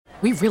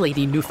We really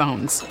need new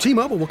phones.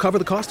 T-Mobile will cover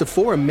the cost of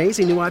 4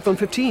 amazing new iPhone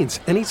 15s,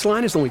 and each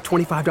line is only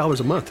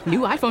 $25 a month. New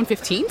iPhone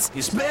 15s?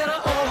 It's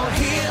better over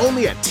here.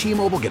 Only at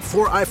T-Mobile, get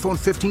 4 iPhone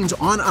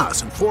 15s on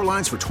us and 4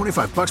 lines for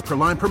 $25 per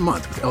line per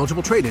month with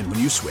eligible trade-in when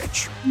you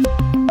switch.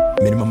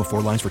 Minimum of 4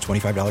 lines for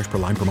 $25 per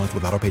line per month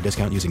with autopay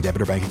discount using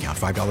debit or bank account.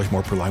 $5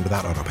 more per line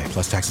without autopay,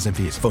 plus taxes and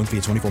fees. Phone fee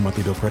at 24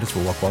 monthly bill credits for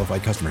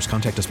well-qualified customers.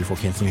 Contact us before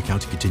canceling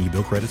account to continue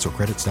bill credits or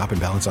credit stop and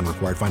balance on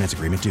required finance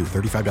agreement due.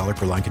 $35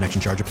 per line connection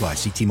charge applies.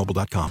 See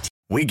T-Mobile.com.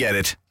 We get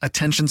it.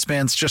 Attention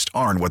spans just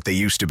aren't what they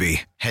used to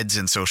be. Heads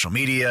in social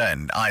media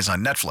and eyes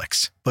on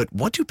Netflix. But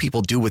what do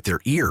people do with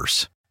their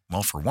ears?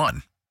 Well, for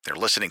one, they're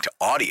listening to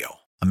audio.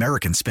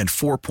 Americans spend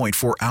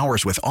 4.4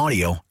 hours with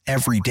audio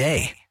every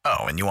day.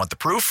 Oh, and you want the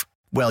proof?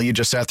 Well, you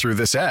just sat through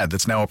this ad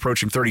that's now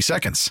approaching 30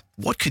 seconds.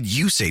 What could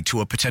you say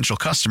to a potential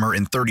customer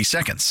in 30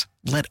 seconds?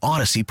 Let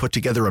Odyssey put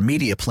together a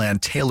media plan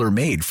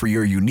tailor-made for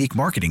your unique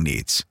marketing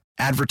needs.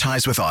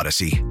 Advertise with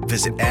Odyssey.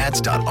 Visit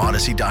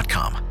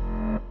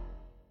ads.odyssey.com.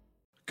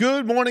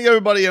 Good morning,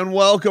 everybody, and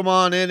welcome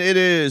on in. It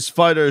is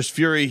Fighters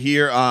Fury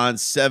here on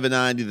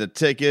 790 The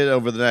Ticket.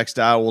 Over the next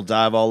hour, we'll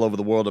dive all over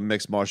the world of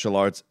mixed martial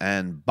arts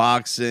and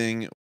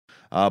boxing.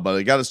 But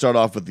I got to start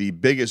off with the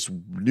biggest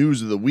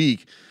news of the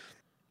week.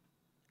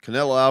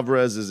 Canelo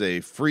Alvarez is a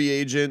free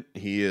agent.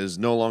 He is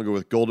no longer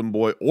with Golden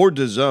Boy or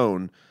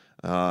DAZN,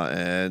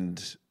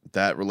 and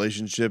that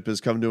relationship has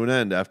come to an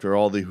end after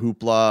all the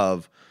hoopla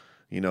of,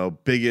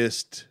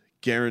 biggest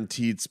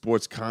guaranteed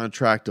sports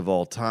contract of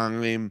all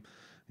time.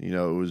 It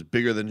was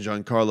bigger than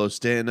Giancarlo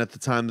Stanton at the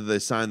time that they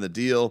signed the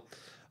deal.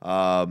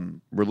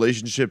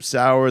 Relationship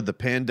soured. The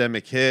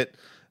pandemic hit.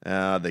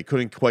 They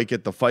couldn't quite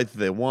get the fight that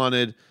they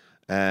wanted.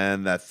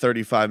 And that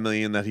 $35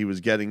 million that he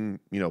was getting,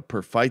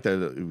 per fight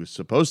that he was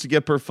supposed to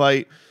get per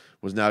fight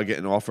was now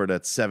getting offered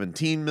at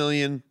 $17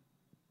 million.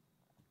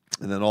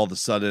 And then all of a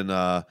sudden,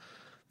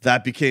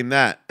 that became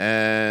that.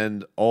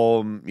 And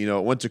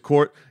it went to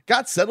court.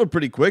 Got settled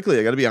pretty quickly.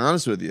 I got to be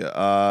honest with you.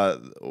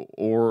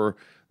 Or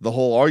the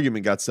whole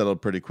argument got settled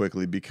pretty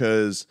quickly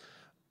because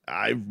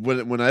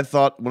when I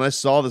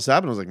saw this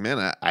happen, I was like,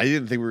 man, I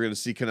didn't think we were going to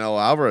see Canelo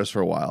Alvarez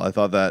for a while. I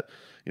thought that,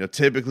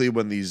 typically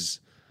when these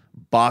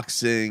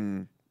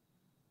boxing,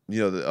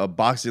 a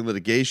boxing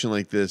litigation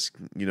like this,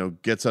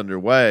 gets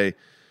underway,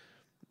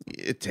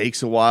 it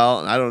takes a while.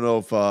 And I don't know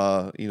if,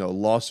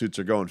 lawsuits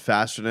are going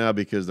faster now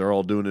because they're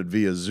all doing it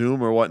via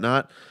Zoom or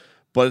whatnot.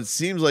 But it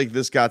seems like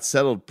this got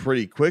settled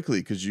pretty quickly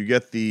because you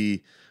get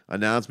the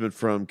announcement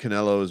from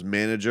Canelo's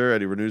manager,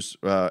 Eddie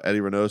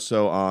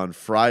Reynoso, on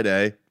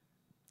Friday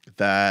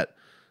that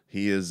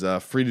he is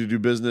free to do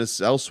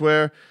business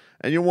elsewhere.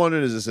 And you're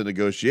wondering, is this a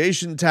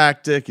negotiation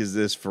tactic? Is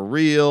this for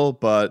real?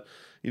 But,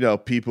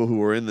 people who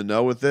are in the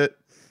know with it,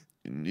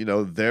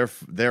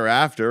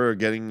 thereafter are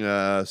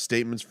getting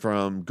statements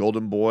from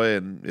Golden Boy,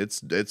 and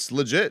it's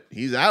legit.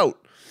 He's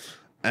out.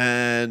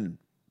 And,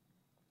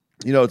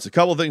 it's a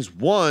couple of things.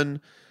 One,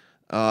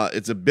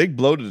 it's a big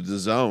blow to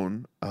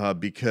DAZN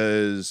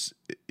because,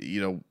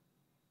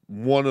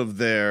 one of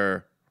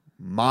their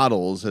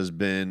models has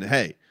been,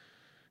 hey,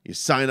 you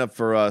sign up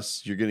for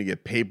us, you're going to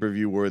get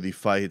pay-per-view worthy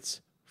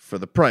fights for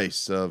the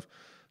price of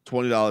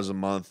 $20 a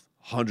month,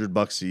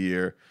 $100 a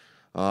year,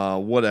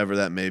 whatever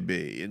that may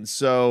be. And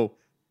so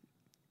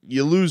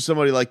you lose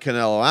somebody like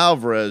Canelo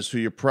Alvarez, who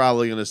you're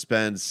probably going to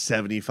spend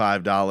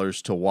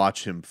 $75 to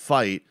watch him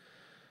fight.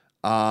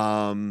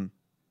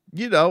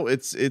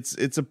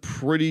 It's a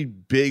pretty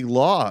big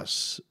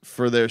loss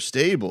for their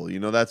stable.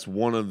 That's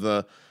one of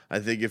the, I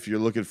think if you're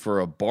looking for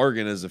a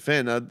bargain as a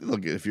fan, now,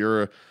 look, if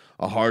you're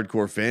a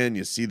hardcore fan,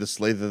 you see the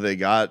slate that they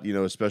got,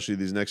 especially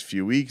these next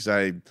few weeks.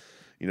 I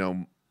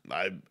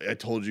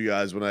told you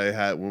guys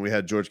when we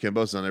had George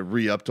Kambosos on, I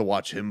re-upped to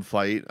watch him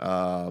fight,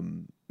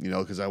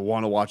 because I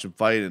want to watch him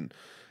fight. And,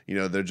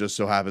 there just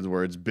so happens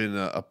where it's been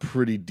a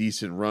pretty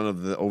decent run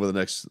over the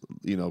next,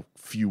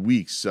 few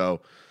weeks. So,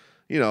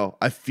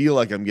 I feel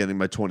like I'm getting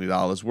my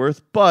 $20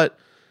 worth, but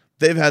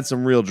they've had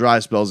some real dry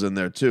spells in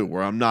there too,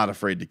 where I'm not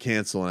afraid to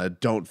cancel, and I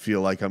don't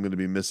feel like I'm going to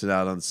be missing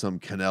out on some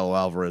Canelo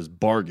Alvarez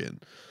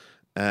bargain.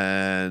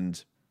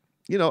 And,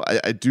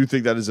 I do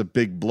think that is a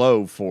big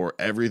blow for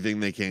everything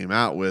they came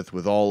out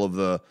with all of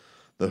the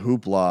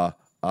hoopla.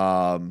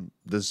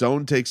 The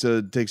zone takes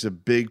a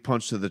big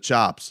punch to the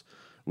chops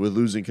with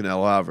losing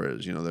Canelo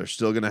Alvarez. They're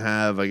still going to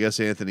have, I guess,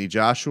 Anthony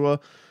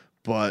Joshua,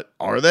 but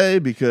are they?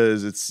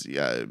 Because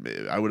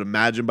I would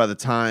imagine by the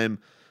time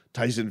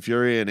Tyson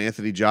Fury and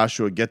Anthony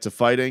Joshua get to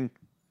fighting,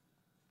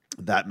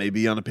 that may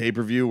be on a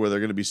pay-per-view where they're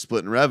going to be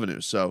splitting revenue.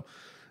 So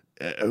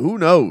who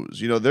knows?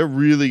 They're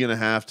really going to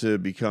have to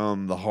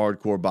become the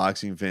hardcore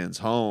boxing fans'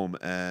 home,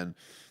 and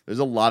there's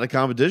a lot of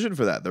competition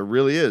for that. There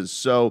really is.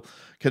 So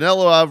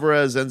Canelo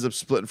Alvarez ends up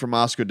splitting from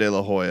Oscar De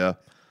La Hoya.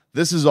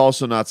 This is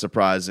also not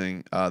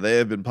surprising. They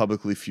have been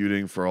publicly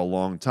feuding for a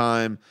long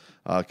time.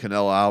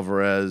 Canelo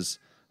Alvarez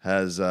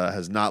has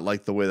not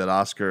liked the way that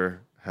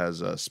Oscar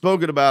has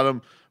spoken about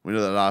him. We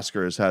know that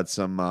Oscar has had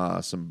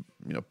some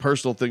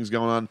personal things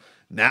going on.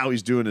 Now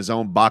he's doing his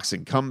own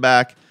boxing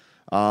comeback.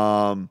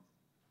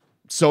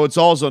 So it's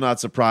also not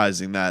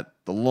surprising that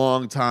the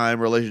long time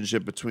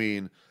relationship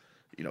between,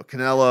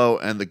 Canelo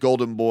and the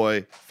Golden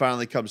Boy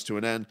finally comes to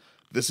an end.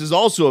 This is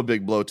also a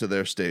big blow to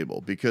their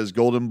stable because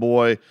Golden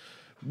Boy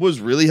was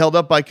really held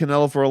up by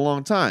Canelo for a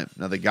long time.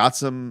 Now they got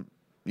some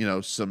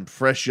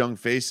fresh young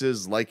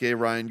faces like a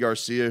Ryan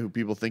Garcia, who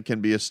people think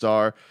can be a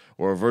star,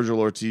 or a Virgil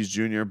Ortiz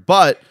Jr.,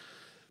 but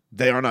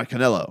they are not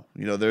Canelo.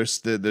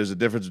 There's a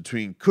difference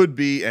between could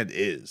be and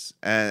is,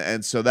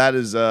 and so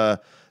that's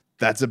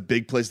a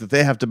big place that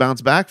they have to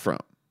bounce back from,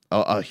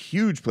 a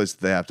huge place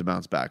that they have to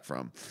bounce back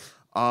from.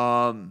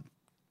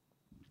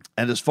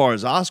 And as far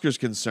as Oscar's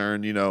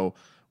concerned,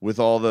 with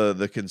all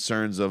the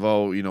concerns of,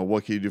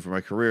 what can you do for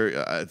my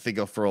career? I think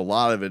for a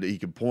lot of it, he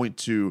can point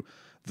to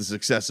the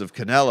success of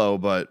Canelo,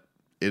 but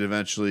it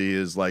eventually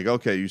is like,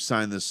 okay, you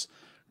signed this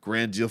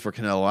grand deal for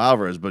Canelo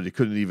Alvarez, but you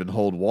couldn't even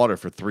hold water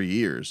for 3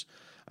 years.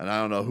 And I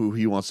don't know who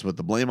he wants to put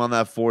the blame on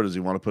that for. Does he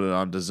want to put it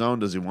on DAZN?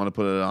 Does he want to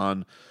put it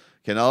on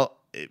Canelo?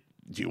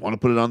 Do you want to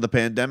put it on the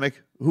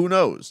pandemic? Who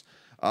knows?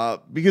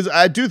 Because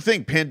I do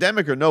think,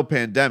 pandemic or no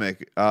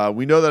pandemic,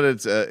 we know that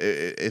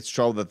it's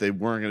trouble that they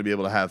weren't going to be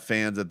able to have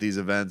fans at these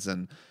events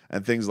and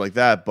things like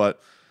that.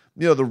 But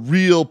the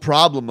real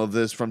problem of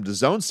this from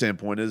DAZN's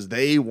standpoint is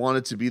they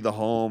wanted to be the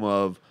home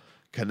of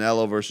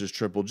Canelo versus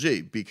Triple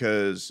G,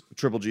 because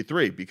Triple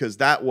G3, because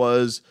that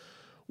was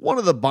one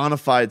of the bona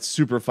fide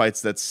super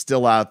fights that's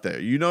still out there.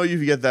 If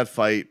you get that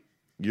fight,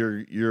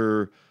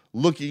 you're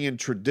looking in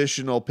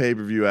traditional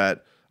pay-per-view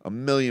at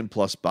 1 million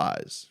plus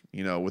buys.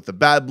 With the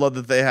bad blood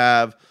that they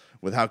have,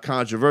 with how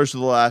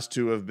controversial the last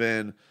two have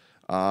been,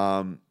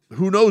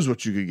 who knows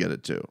what you could get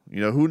it to?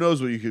 Who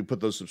knows what you could put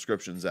those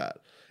subscriptions at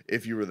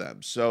if you were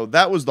them. So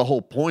that was the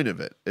whole point of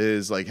it,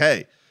 is like,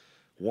 hey,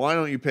 why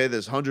don't you pay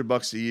this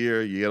 $100 a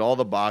year? You get all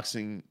the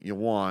boxing you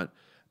want,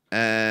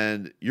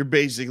 and you're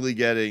basically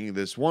getting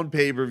this one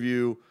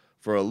pay-per-view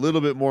for a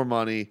little bit more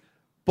money,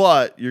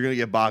 but you're going to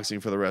get boxing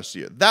for the rest of the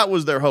year. That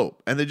was their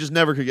hope, and they just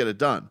never could get it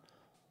done.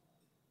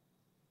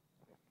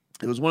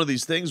 It was one of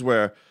these things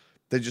where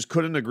they just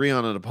couldn't agree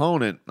on an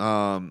opponent.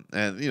 And,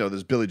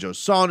 there's Billy Joe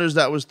Saunders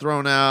that was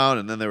thrown out,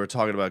 and then they were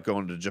talking about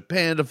going to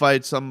Japan to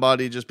fight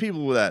somebody. Just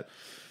people with that.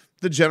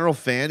 The general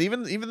fan,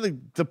 even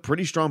the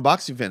pretty strong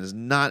boxing fan, is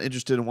not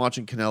interested in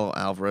watching Canelo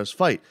Alvarez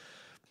fight.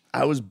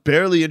 I was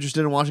barely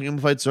interested in watching him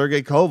fight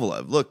Sergey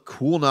Kovalev. Look,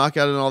 cool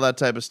knockout and all that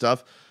type of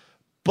stuff.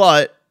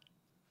 But,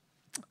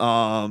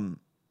 who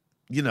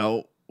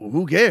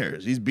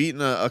cares? He's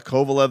beating a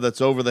Kovalev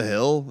that's over the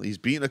hill. He's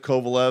beating a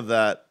Kovalev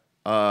that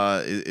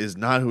is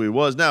not who he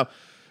was. Now,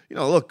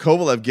 look,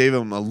 Kovalev gave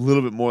him a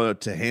little bit more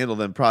to handle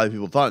than probably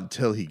people thought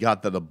until he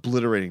got that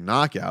obliterating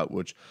knockout,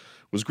 which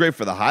was great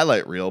for the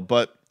highlight reel,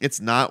 but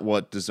it's not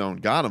what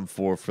DAZN got him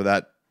for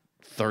that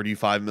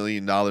 $35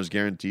 million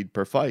guaranteed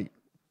per fight.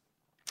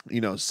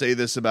 Say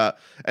this about,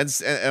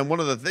 and one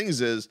of the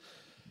things is,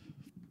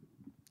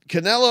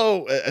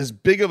 Canelo, as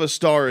big of a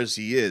star as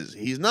he is,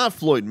 he's not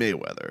Floyd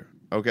Mayweather,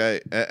 okay?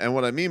 And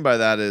what I mean by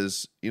that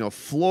is,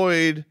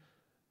 Floyd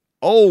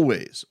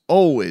always,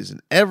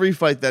 in every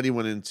fight that he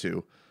went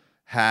into,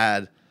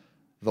 had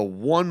the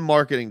one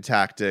marketing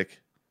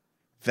tactic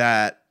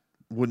that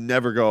would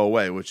never go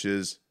away, which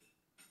is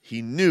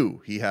he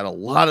knew he had a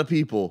lot of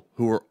people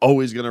who were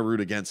always going to root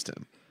against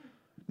him.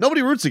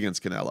 Nobody roots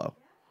against Canelo.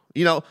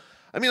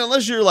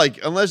 Unless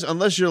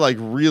you're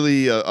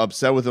really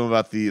upset with him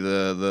about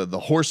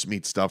the horse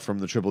meat stuff from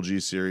the Triple G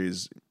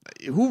series,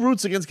 who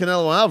roots against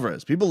Canelo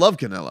Alvarez? People love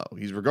Canelo.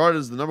 He's regarded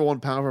as the number one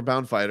pound for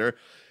pound fighter.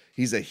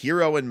 He's a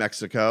hero in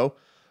Mexico.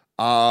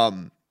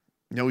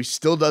 He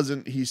still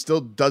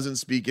doesn't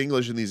speak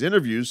English in these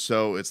interviews,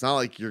 so it's not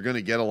like you're going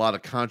to get a lot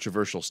of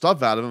controversial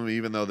stuff out of him,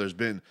 even though there's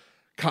been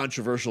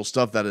controversial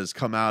stuff that has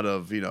come out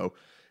of,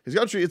 his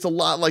country. It's a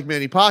lot like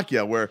Manny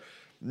Pacquiao, where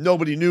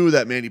nobody knew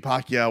that Manny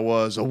Pacquiao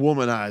was a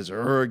womanizer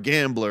or a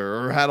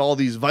gambler or had all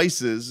these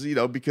vices,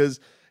 because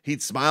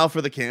he'd smile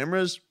for the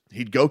cameras,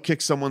 he'd go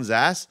kick someone's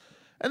ass,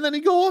 and then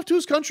he'd go off to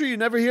his country. You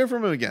never hear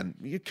from him again.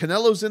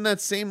 Canelo's in that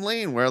same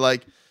lane where,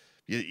 like,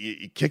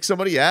 you kick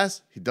somebody's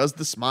ass, he does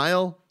the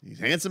smile, he's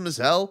handsome as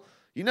hell.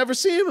 You never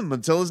see him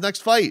until his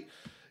next fight.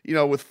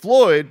 With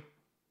Floyd,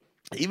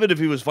 even if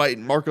he was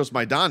fighting Marcos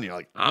Maidana, you're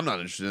like, I'm not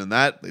interested in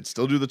that. They'd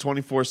still do the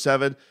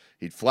 24/7.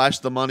 He'd flash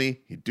the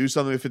money. He'd do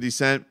something with 50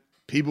 Cent.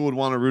 People would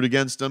want to root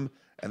against him,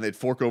 and they'd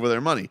fork over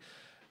their money.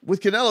 With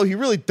Canelo, he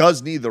really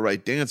does need the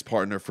right dance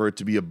partner for it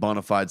to be a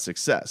bona fide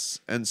success.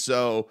 And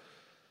so,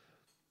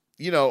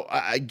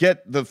 I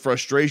get the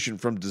frustration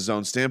from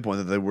DAZN's standpoint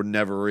that they were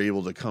never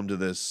able to come to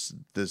this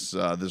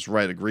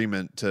right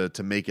agreement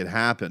to make it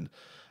happen.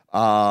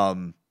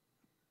 And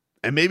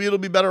maybe it'll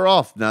be better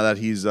off now that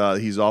he's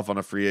off on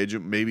a free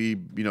agent. Maybe,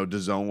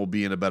 DAZN will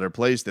be in a better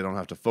place. They don't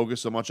have to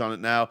focus so much on it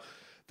now.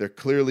 They're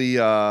clearly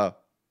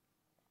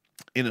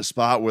in a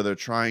spot where they're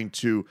trying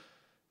to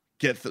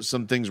get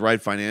some things right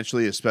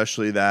financially,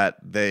 especially that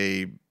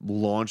they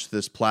launched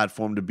this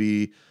platform to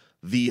be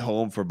the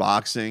home for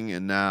boxing,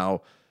 and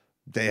now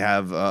they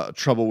have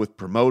trouble with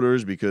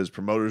promoters because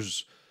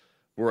promoters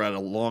were at a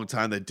long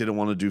time that didn't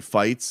want to do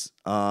fights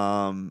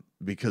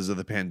because of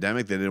the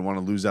pandemic. They didn't want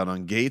to lose out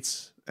on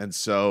gates. And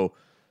so,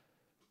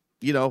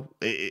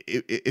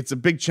 it's a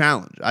big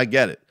challenge. I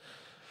get it.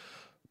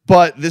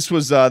 But this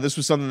was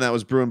something that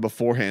was brewing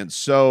beforehand.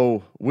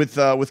 So with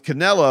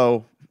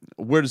Canelo,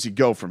 where does he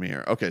go from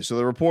here? Okay, so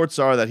the reports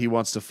are that he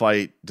wants to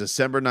fight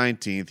December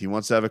 19th. He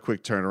wants to have a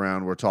quick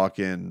turnaround. We're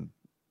talking,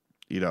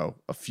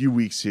 a few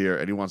weeks here,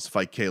 and he wants to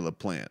fight Caleb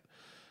Plant,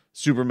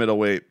 super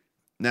middleweight.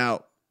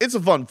 Now, it's a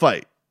fun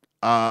fight.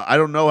 I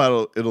don't know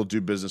how it'll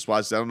do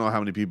business-wise. I don't know how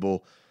many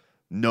people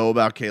know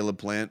about Caleb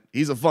Plant.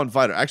 He's a fun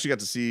fighter. I actually got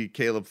to see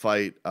Caleb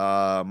fight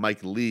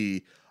Mike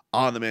Lee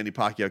on the Manny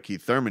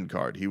Pacquiao-Keith Thurman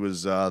card. He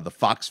was the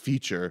Fox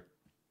feature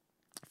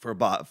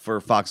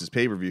for Fox's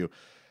pay-per-view.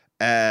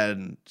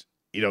 And,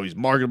 he's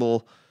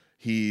marketable.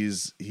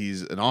 He's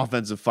an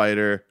offensive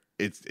fighter.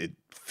 It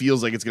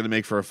feels like it's going to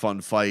make for a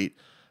fun fight.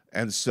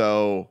 And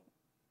so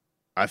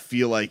I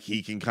feel like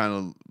he can kind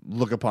of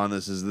look upon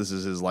this as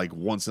his like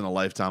once in a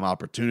lifetime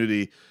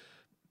opportunity.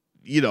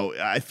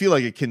 I feel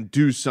like it can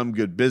do some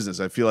good business.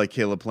 I feel like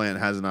Caleb Plant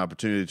has an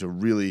opportunity to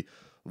really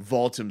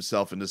vault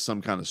himself into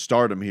some kind of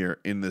stardom here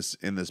in this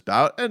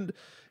bout. And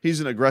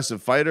he's an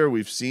aggressive fighter.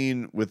 We've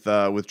seen with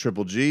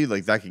Triple G,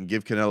 like that can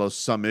give Canelo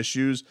some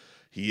issues.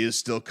 He is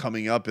still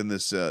coming up in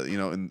this,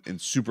 in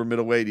super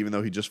middleweight, even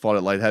though he just fought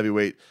at light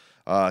heavyweight.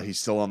 He's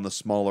still on the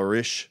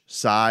smaller-ish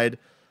side.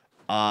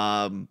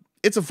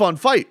 It's a fun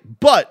fight.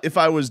 But if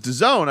I was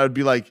DAZN, I would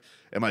be like,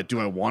 do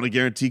I want to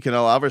guarantee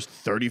Canelo Alvarez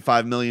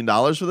 $35 million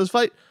for this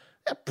fight?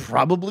 Yeah,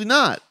 probably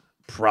not.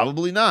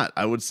 Probably not.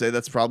 I would say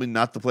that's probably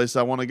not the place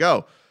I want to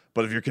go.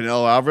 But if you're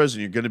Canelo Alvarez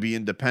and you're going to be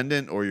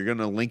independent, or you're going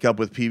to link up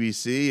with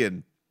PBC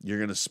and you're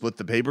going to split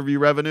the pay-per-view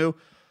revenue,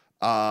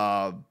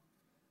 will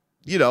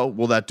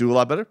that do a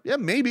lot better? Yeah,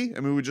 maybe. I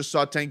mean, we just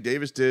saw Tank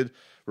Davis did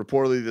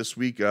reportedly this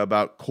week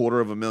about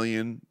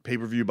 250,000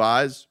 pay-per-view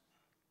buys.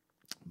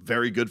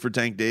 Very good for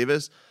Tank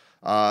Davis.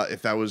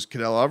 If that was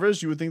Canelo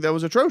Alvarez, you would think that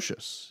was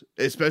atrocious,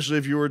 especially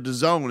if you were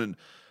DAZN and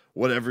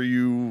whatever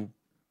you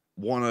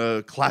want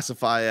to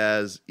classify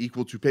as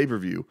equal to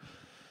pay-per-view.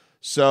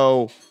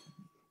 So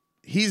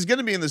he's going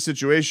to be in the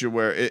situation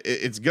where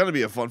it's going to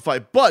be a fun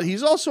fight, but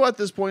he's also at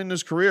this point in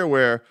his career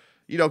where,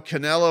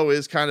 Canelo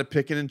is kind of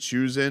picking and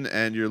choosing,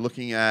 and you're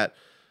looking at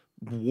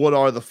what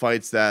are the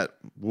fights that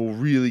will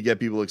really get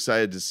people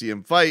excited to see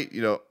him fight.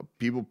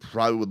 People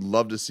probably would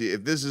love to see,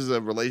 if this is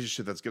a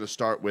relationship that's going to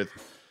start with,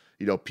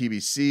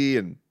 PBC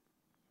and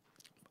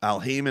Al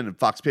Heyman and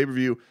Fox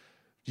pay-per-view,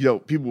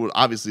 people would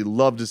obviously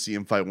love to see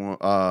him fight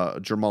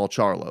Jermall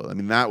Charlo. I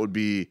mean, that would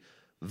be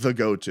the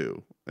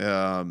go-to.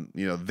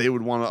 They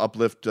would want to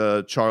uplift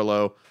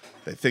Charlo.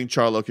 They think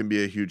Charlo can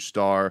be a huge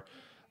star.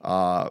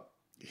 Put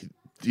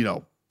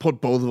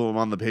both of them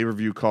on the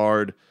pay-per-view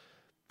card.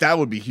 That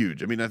would be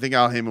huge. I mean, I think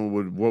Al Heyman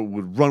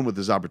would run with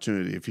this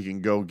opportunity if he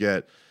can go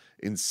get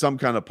in some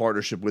kind of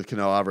partnership with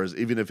Canelo Alvarez,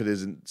 even if it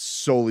isn't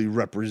solely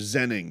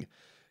representing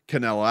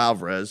Canelo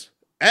Alvarez.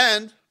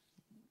 And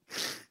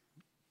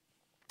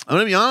I'm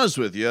going to be honest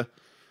with you,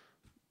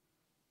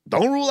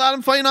 don't rule out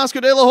him fighting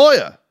Oscar De La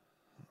Hoya.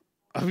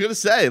 I'm going to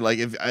say, like,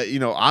 if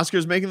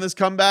Oscar's making this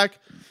comeback,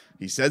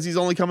 he says he's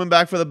only coming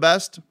back for the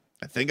best.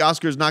 I think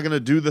Oscar's not going to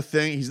do the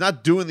thing. He's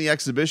not doing the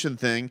exhibition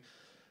thing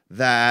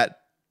that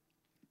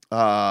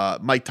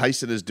Mike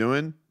Tyson is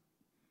doing.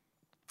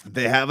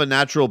 They have a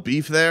natural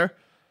beef there.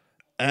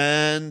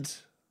 And,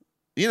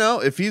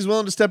 if he's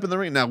willing to step in the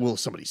ring, now will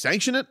somebody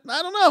sanction it?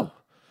 I don't know.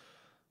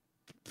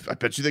 I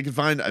bet you they can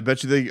find, I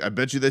bet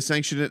you they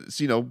sanction it,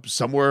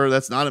 somewhere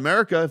that's not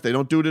America if they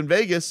don't do it in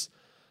Vegas.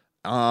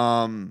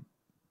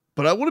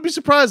 But I wouldn't be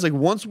surprised, like,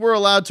 once we're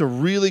allowed to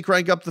really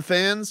crank up the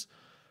fans,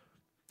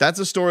 that's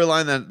a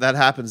storyline that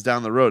happens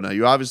down the road. Now,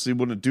 you obviously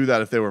wouldn't do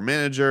that if they were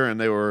manager and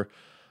they were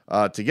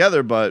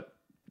together, but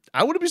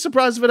I wouldn't be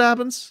surprised if it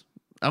happens.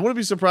 I wouldn't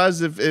be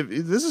surprised if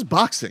this is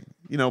boxing.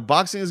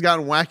 Boxing has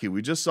gotten wacky.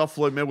 We just saw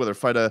Floyd Mayweather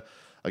fight a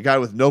guy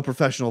with no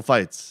professional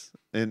fights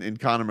in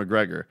Conor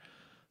McGregor.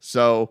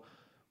 So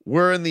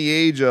we're in the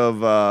age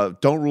of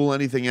don't rule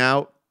anything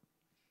out.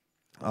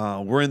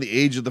 We're in the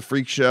age of the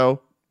freak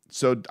show.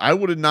 So I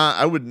would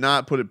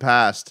not put it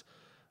past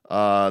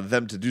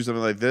them to do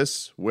something like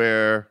this,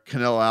 where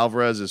Canelo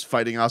Alvarez is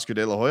fighting Oscar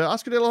De La Hoya.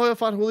 Oscar De La Hoya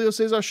fought Julio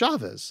Cesar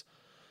Chavez.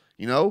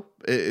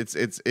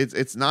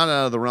 It's not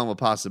out of the realm of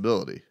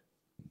possibility.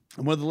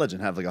 And what did the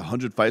legend have, like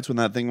 100 fights when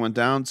that thing went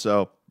down?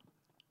 So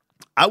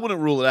I wouldn't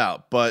rule it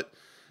out. But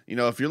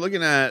if you're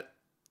looking at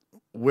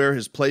where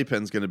his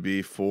playpen's going to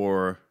be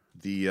for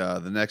the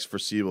next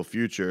foreseeable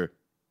future,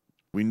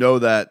 we know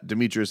that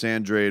Demetrius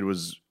Andrade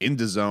was in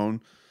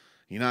DAZN.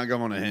 You're not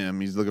going to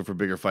him. He's looking for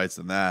bigger fights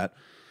than that.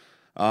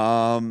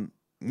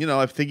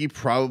 I think he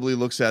probably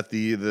looks at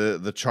the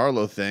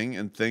Charlo thing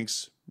and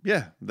thinks,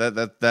 yeah,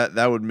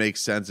 that would make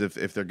sense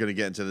if they're going to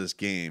get into this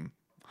game.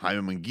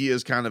 Jaime Munguia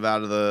is kind of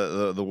out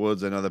of the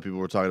woods. I know that people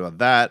were talking about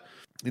that.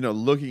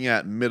 Looking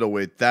at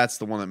middleweight, that's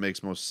the one that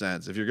makes most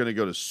sense. If you're going to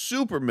go to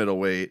super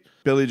middleweight,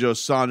 Billy Joe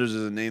Saunders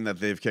is a name that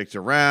they've kicked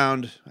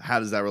around. How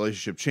does that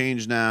relationship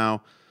change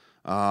now?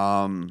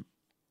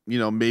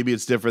 Maybe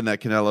it's different that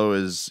Canelo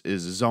is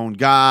his own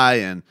guy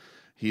and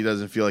He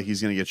doesn't feel like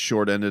he's going to get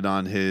short-ended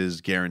on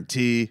his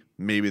guarantee.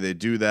 Maybe they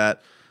do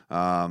that.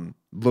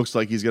 Looks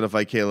like he's going to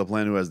fight Caleb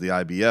Plant, who has the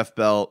IBF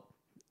belt.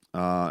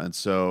 And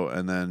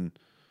then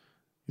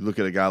you look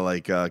at a guy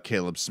like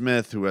Caleb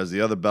Smith, who has the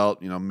other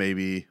belt.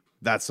 Maybe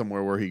that's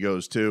somewhere where he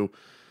goes to.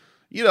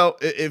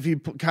 If he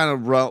kind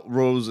of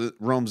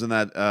roams in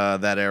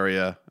that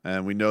area,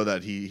 and we know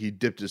that he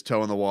dipped his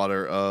toe in the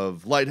water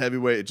of light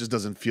heavyweight, it just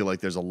doesn't feel like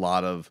there's a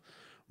lot of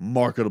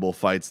marketable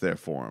fights there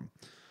for him.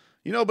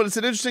 But it's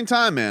an interesting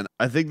time, man.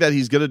 I think that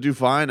he's going to do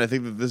fine. I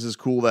think that this is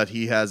cool that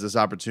he has this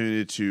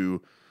opportunity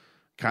to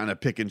kind of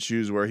pick and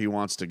choose where he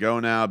wants to go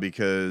now,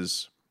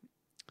 because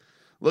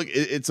look,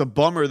 it's a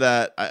bummer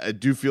that I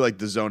do feel like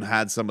DAZN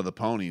had some of the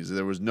ponies.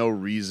 There was no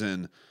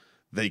reason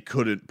they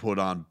couldn't put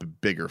on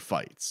bigger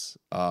fights.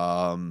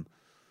 That's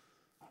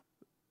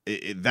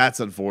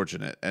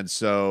unfortunate. And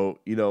so,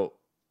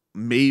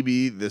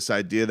 maybe this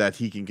idea that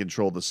he can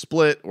control the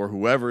split, or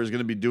whoever is going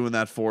to be doing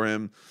that for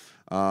him,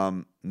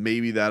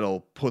 maybe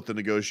that'll put the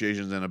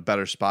negotiations in a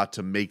better spot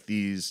to make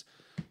these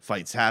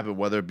fights happen,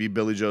 whether it be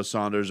Billy Joe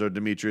Saunders or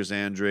Demetrius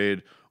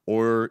Andrade,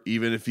 or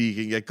even if he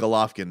can get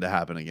Golovkin to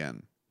happen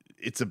again.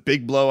 It's a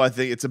big blow, I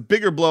think. It's a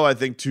bigger blow, I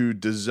think, to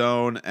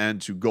DAZN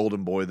and to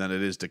Golden Boy than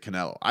it is to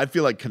Canelo. I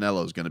feel like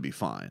Canelo is going to be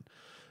fine,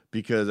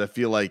 because I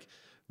feel like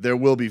there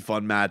will be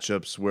fun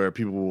matchups where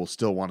people will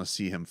still want to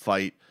see him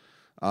fight.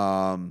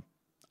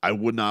 I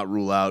would not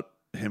rule out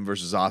him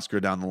versus Oscar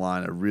down the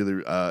line. I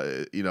really,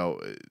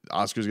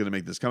 Oscar's going to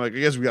make this comeback. I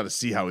guess we got to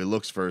see how he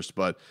looks first.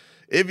 But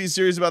if he's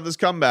serious about this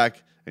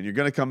comeback, and you're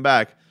going to come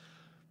back,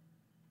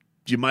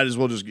 you might as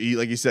well just,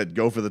 like you said,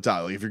 go for the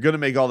title. Like, if you're going to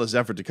make all this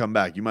effort to come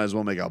back, you might as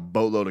well make a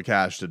boatload of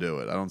cash to do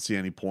it. I don't see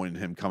any point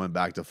in him coming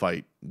back to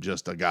fight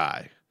just a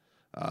guy.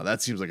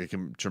 That seems like a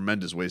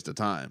tremendous waste of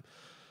time.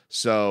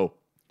 So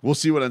we'll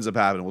see what ends up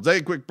happening. We'll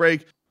take a quick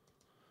break.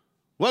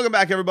 Welcome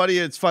back, everybody.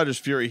 It's Fighters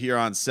Fury here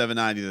on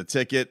 790 The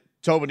Ticket.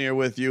 Tobin here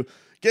with you.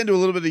 Get into a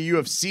little bit of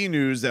UFC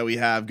news that we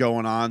have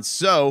going on.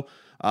 So,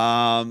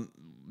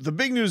 the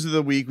big news of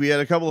the week, we had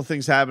a couple of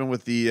things happen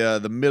with the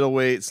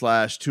middleweight /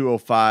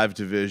 205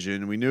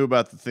 division. We knew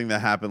about the thing that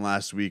happened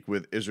last week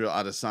with Israel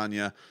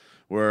Adesanya,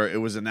 where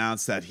it was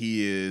announced that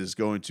he is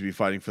going to be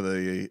fighting for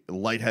the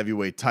light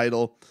heavyweight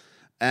title.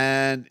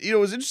 And, it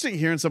was interesting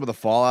hearing some of the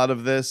fallout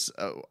of this.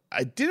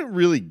 I didn't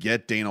really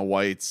get Dana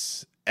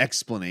White's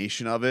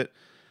explanation of it,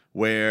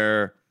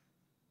 where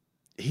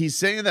he's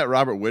saying that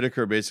Robert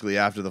Whittaker basically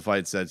after the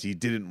fight says he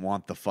didn't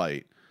want the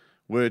fight,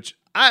 which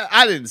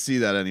I didn't see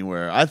that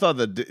anywhere. I thought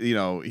that,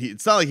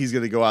 it's not like he's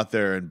going to go out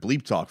there and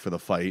bleep talk for the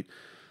fight.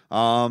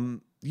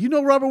 Robert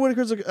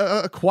Whittaker's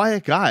a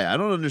quiet guy. I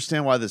don't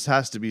understand why this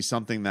has to be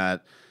something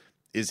that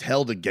is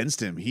held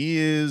against him. He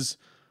is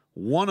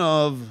one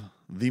of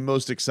the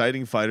most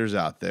exciting fighters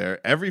out there.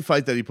 Every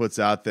fight that he puts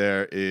out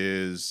there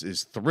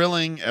is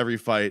thrilling. Every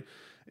fight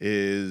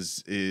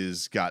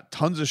is got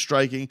tons of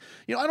striking.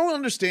 I don't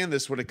understand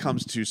this when it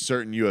comes to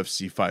certain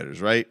UFC fighters,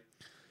 right?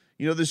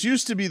 This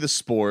used to be the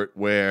sport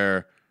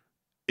where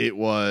it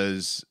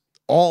was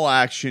all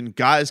action,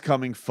 guys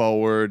coming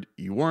forward,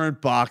 you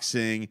weren't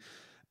boxing,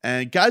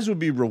 and guys would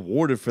be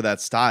rewarded for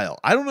that style.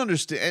 I don't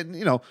understand,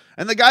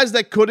 and the guys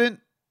that couldn't,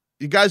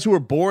 the guys who were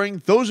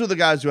boring, those are the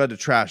guys who had to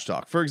trash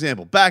talk. For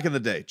example, back in the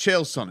day,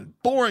 Chael Sonnen,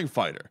 boring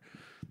fighter.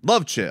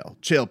 Love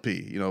Chael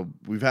P.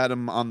 We've had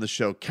him on the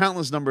show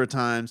countless number of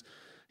times.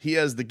 He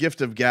has the gift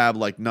of gab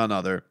like none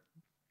other.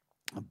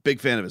 I'm a big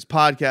fan of his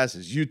podcast,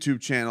 his YouTube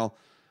channel.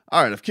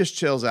 All right, I've kissed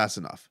Chael's ass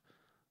enough.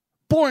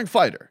 Boring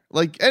fighter.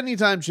 Like,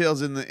 anytime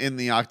Chael's in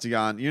the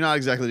octagon, you're not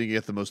exactly going to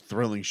get the most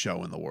thrilling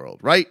show in the world,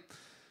 right?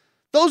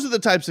 Those are the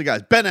types of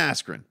guys. Ben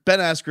Askren. Ben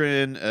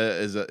Askren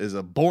is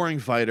a boring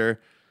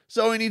fighter,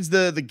 so he needs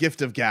the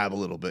gift of gab a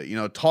little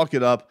bit. Talk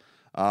it up.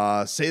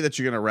 Say that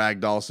you're going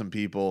to ragdoll some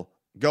people.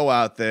 Go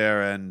out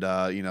there and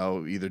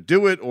either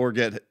do it or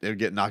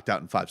get knocked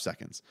out in 5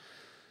 seconds.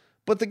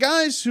 But the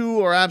guys who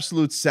are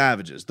absolute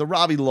savages, the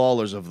Robbie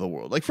Lawlers of the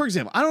world, like, for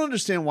example, I don't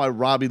understand why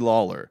Robbie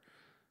Lawler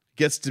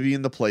gets to be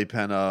in the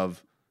playpen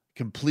of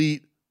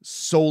complete,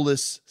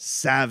 soulless,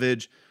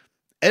 savage.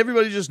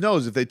 Everybody just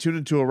knows if they tune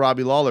into a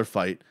Robbie Lawler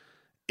fight,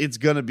 it's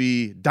going to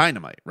be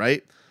dynamite,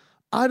 right?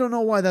 I don't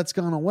know why that's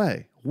gone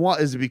away. Why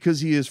is it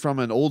because he is from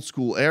an old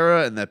school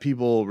era and that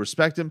people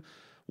respect him?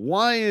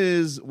 Why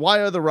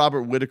are the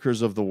Robert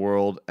Whittakers of the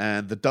world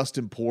and the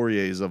Dustin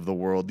Poiriers of the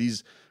world,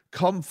 these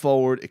come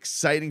forward,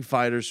 exciting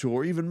fighters who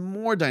are even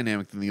more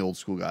dynamic than the old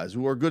school guys,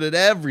 who are good at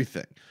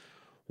everything?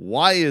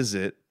 Why is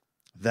it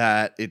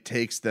that it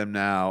takes them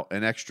now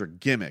an extra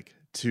gimmick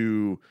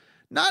to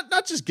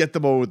not just get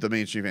them over with the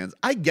mainstream fans?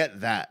 I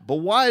get that, but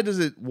why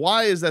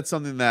is that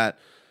something that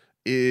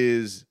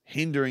is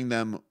hindering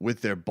them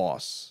with their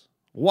boss?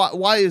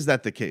 Why is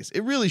that the case?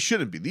 It really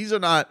shouldn't be. These are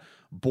not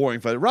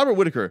boring fighters. Robert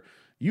Whittaker,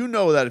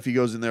 that if he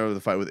goes in there with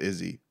a fight with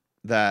Izzy,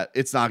 that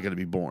it's not going to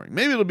be boring.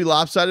 Maybe it'll be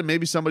lopsided.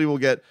 Maybe somebody will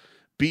get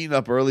beaten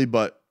up early,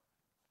 but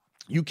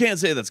you can't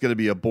say that's going to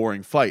be a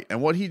boring fight.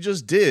 And what he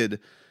just did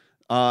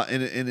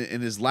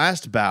in his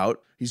last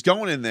bout, he's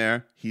going in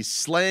there, he's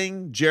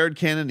slaying Jared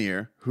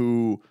Cannonier,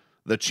 who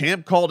The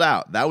champ called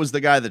out. That was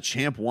the guy the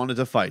champ wanted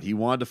to fight. He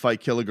wanted to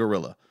fight Killer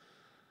Gorilla.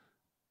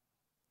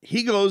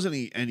 He goes and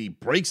he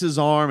breaks his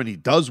arm and he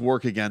does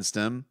work against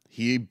him.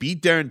 He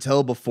beat Darren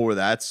Till before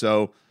that.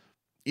 So,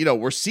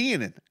 we're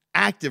seeing an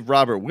active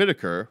Robert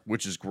Whittaker,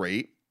 which is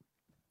great.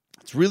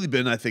 It's really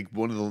been, I think,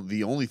 one of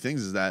the only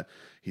things is that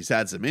he's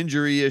had some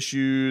injury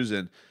issues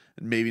and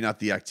maybe not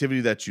the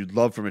activity that you'd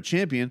love from a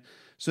champion.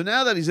 So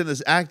now that he's in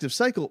this active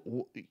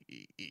cycle,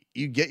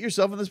 you get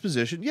yourself in this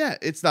position. Yeah,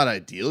 it's not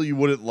ideal. You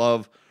wouldn't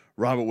love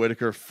Robert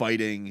Whittaker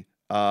fighting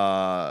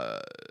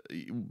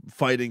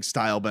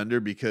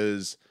Stylebender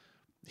because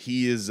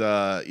he is,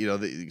 the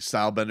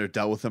Stylebender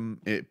dealt with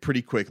him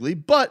pretty quickly,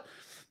 but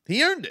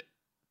he earned it.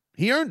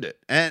 He earned it.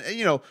 And,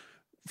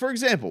 for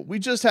example, we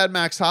just had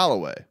Max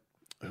Holloway,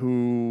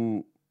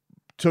 who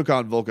took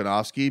on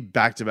Volkanovski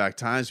back-to-back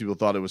times. People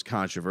thought it was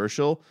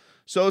controversial.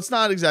 So it's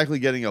not exactly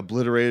getting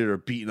obliterated or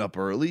beaten up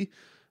early,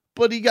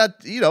 but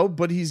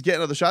he's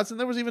getting other shots. And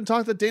there was even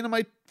talk that Dana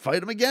might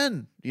fight him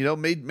again,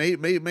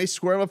 may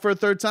square him up for a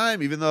third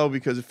time, even though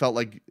because it felt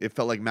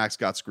like Max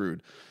got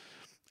screwed.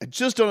 I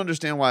just don't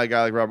understand why a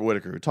guy like Robert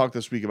Whittaker, who talked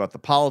this week about the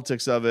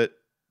politics of it.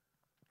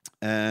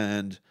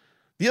 And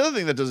the other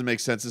thing that doesn't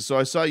make sense is, so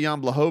I saw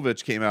Jan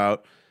Blachowicz came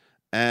out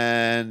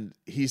and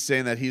he's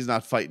saying that he's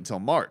not fighting until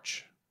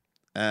March.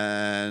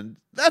 And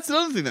that's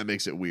another thing that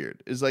makes it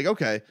weird. Is like,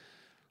 okay,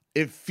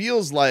 it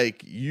feels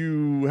like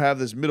you have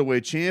this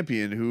middleweight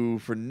champion who,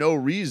 for no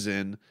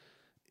reason,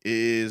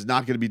 is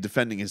not going to be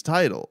defending his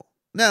title.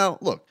 Now,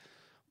 look,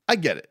 I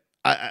get it.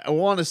 I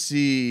want to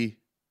see...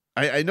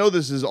 I know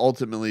this is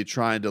ultimately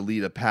trying to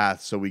lead a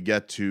path so we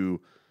get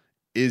to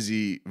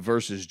Izzy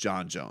versus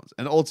John Jones.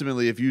 And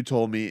ultimately, if you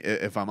told me,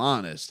 if I'm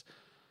honest,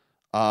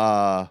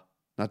 not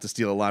to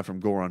steal a line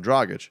from Goran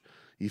Dragic,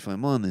 if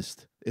I'm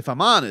honest,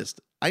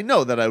 I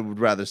know that I would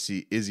rather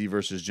see Izzy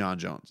versus John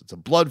Jones. It's a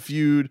blood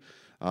feud.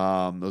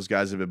 Those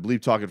guys have been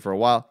bleep talking for a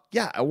while.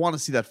 Yeah, I want to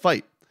see that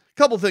fight.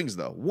 Couple things,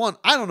 though. One,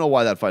 I don't know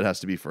why that fight has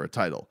to be for a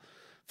title.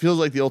 Feels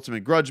like the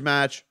ultimate grudge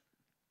match.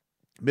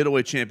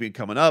 Middleweight champion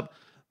coming up.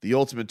 The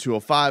ultimate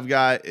 205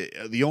 guy.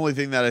 The only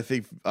thing that I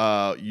think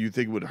you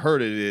think would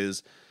hurt it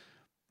is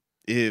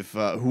if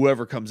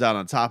whoever comes out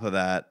on top of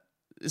that,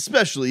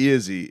 especially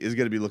Izzy, is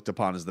going to be looked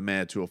upon as the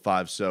man at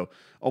 205. So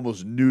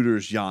almost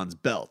neuters Jan's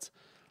belt.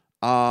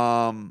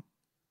 But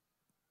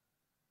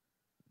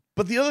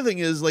the other thing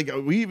is, like,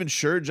 are we even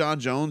sure John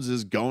Jones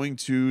is going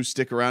to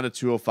stick around at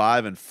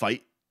 205 and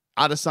fight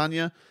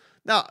Adesanya?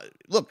 Now,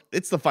 look,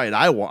 it's the fight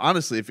I want.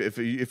 Honestly, if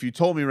you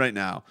told me right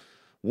now,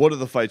 what are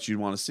the fights you'd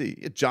want to see?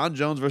 John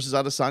Jones versus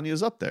Adesanya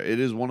is up there. It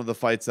is one of the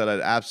fights that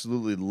I'd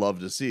absolutely love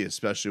to see,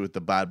 especially with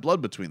the bad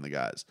blood between the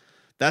guys.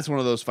 That's one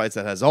of those fights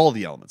that has all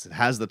the elements. It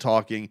has the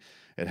talking,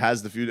 it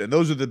has the feud, and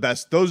those are the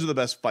best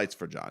fights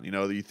for John.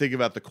 You think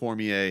about the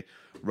Cormier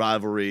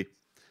rivalry,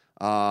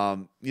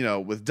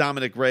 with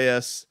Dominic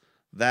Reyes.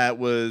 It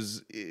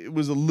was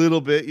a little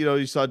bit,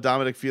 you saw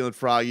Dominic feeling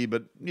froggy,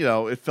 but,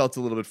 it felt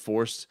a little bit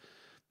forced.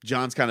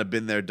 John's kind of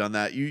been there, done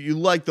that. You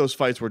like those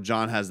fights where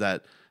John has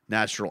that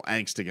natural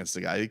angst against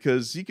the guy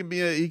because he can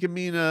be a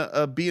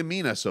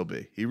mean SOB.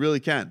 He really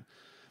can.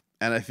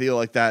 And I feel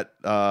like that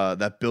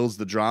builds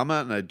the drama.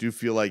 And I do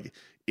feel like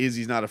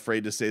Izzy's not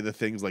afraid to say the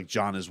things like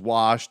John is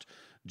washed.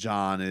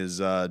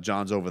 John's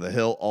over the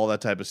hill, all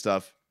that type of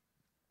stuff.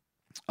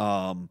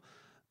 And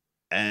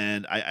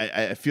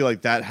I feel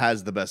like that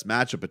has the best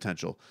matchup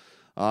potential.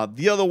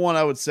 The other one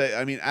I would say,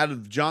 out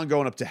of John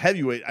going up to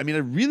heavyweight, I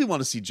really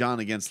want to see John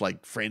against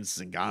like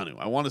Francis Ngannou.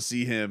 I want to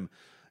see him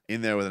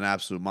in there with an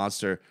absolute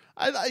monster.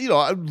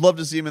 I'd love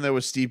to see him in there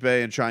with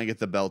Stipe and try and get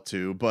the belt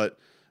too, but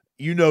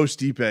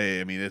Stipe,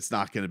 it's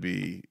not going to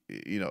be,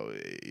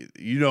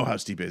 how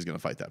Stipe is going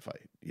to fight that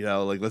fight,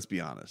 let's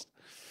be honest.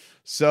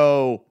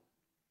 So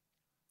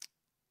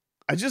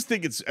I just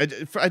think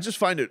I just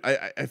find it,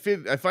 I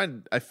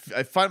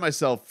find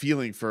myself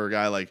feeling for a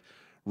guy like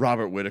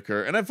Robert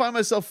Whittaker, and I find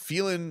myself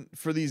feeling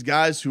for these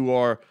guys who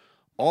are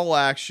all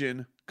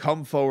action,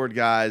 come forward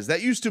guys.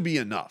 That used to be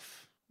enough.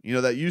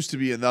 That used to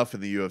be enough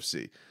in the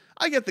UFC.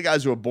 I get the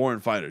guys who are boring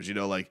fighters,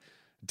 like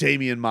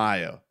Damian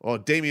Maia. Well,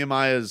 Damian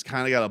Maia's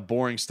kind of got a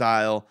boring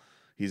style.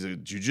 He's a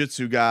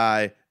jiu-jitsu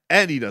guy,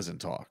 and he doesn't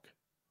talk.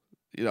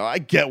 I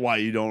get why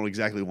you don't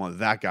exactly want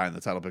that guy in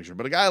the title picture.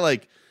 But a guy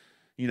like,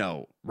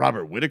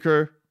 Robert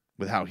Whittaker,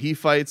 with how he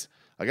fights,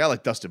 a guy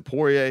like Dustin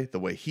Poirier, the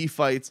way he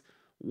fights,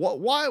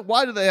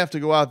 why do they have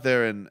to go out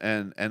there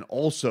and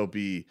also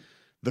be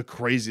the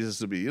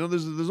craziest to be?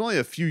 There's only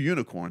a few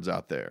unicorns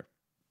out there.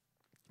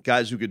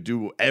 Guys who could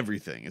do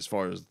everything as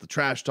far as the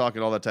trash talk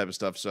and all that type of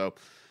stuff. So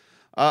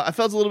I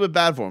felt a little bit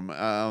bad for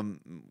him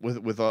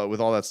with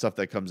all that stuff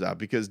that comes out,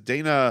 because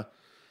Dana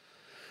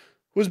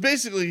was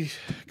basically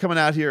coming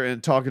out here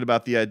and talking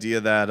about the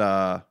idea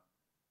that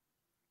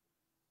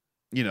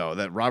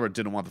that Robert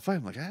didn't want the fight.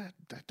 I'm like, I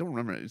don't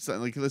remember. It's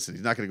not, like, listen,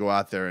 he's not going to go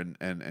out there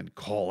and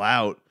call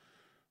out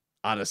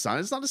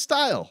Adesanya. It's not his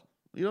style.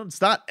 It's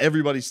not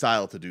everybody's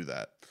style to do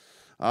that.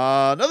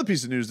 Another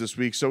piece of news this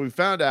week. So we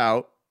found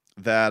out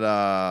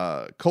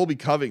that Colby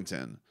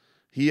Covington,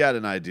 he had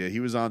an idea. He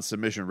was on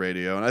Submission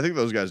Radio, and I think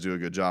those guys do a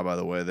good job, by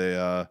the way.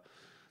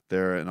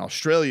 They're an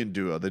Australian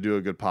duo. They do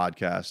a good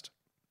podcast.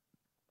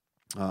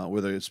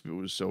 We're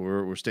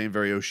staying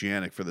very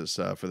oceanic for this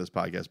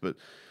podcast, but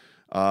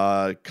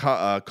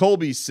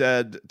Colby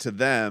said to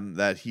them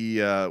that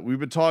we've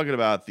been talking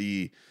about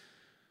the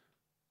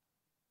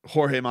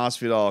Jorge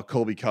Masvidal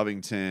Colby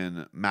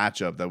Covington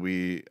matchup that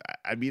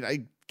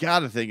I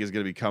gotta think is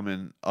going to be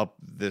coming up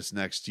this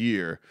next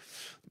year,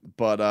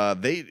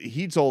 but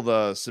he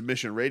told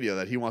Submission Radio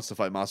that he wants to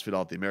fight Masvidal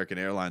at the American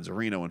Airlines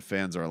Arena when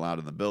fans are allowed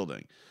in the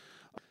building.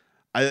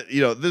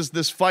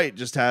 This fight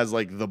just has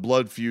like the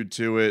blood feud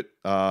to it.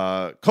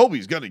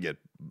 Colby's gonna get,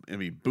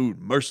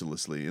 booed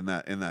mercilessly in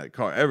that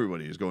car.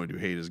 Everybody is going to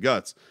hate his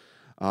guts.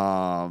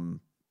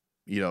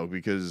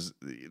 Because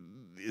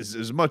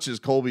as much as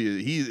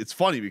Colby, it's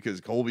funny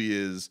because Colby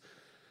is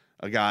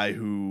a guy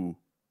who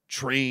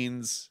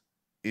trains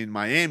in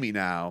Miami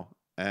now,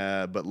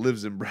 but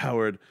lives in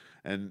Broward,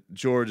 and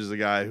George is a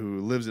guy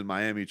who lives in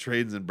Miami,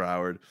 trains in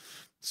Broward.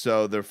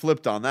 So they're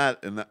flipped on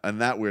that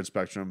and that weird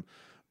spectrum.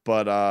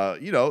 But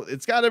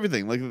it's got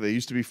everything. Like, they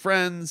used to be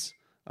friends.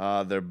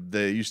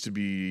 They used to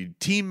be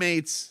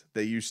teammates.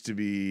 They used to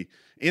be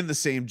in the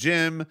same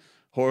gym.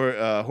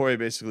 Jorge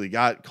basically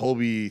got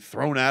Colby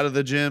thrown out of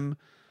the gym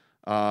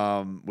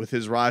with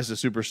his rise to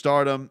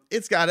superstardom.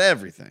 It's got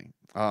everything.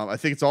 I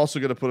think it's also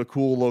going to put a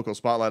cool local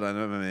spotlight on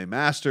MMA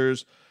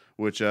Masters,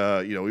 which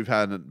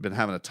we've been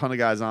having a ton of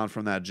guys on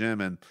from that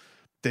gym, and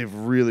they've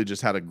really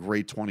just had a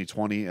great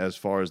 2020 as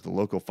far as the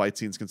local fight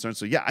scene is concerned.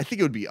 So yeah, I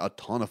think it would be a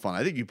ton of fun.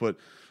 I think you put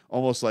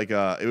almost like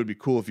it would be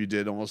cool if you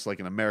did almost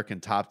like an American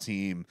Top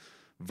Team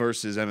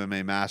versus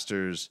MMA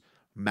Masters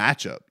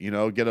matchup.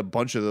 Get a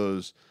bunch of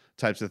those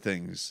types of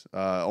things.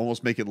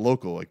 Almost make it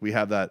local. Like, we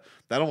have that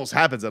almost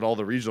happens at all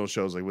the regional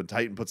shows. Like when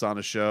Titan puts on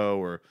a show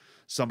or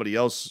somebody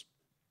else,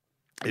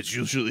 it's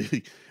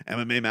usually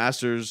MMA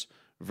Masters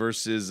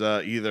versus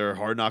either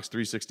Hard Knocks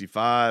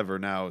 365 or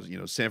now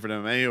Sanford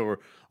MMA, or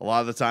a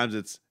lot of the times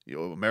it's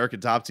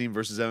American Top Team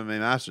versus MMA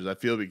Masters. I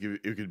feel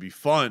it could be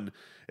fun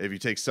if you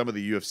take some of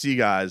the UFC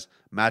guys,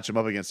 match them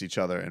up against each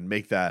other, and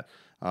make that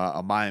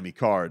a Miami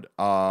card.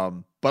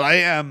 But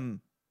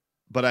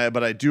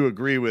I do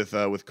agree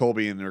with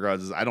Colby in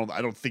regards to, I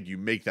don't think you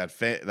make that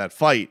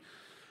fight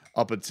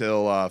up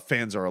until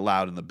fans are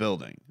allowed in the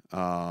building.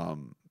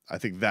 I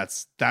think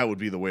that would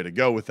be the way to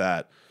go with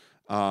that.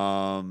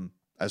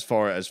 As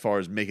far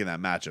as making that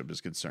matchup is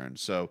concerned.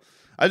 So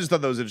I just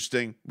thought that was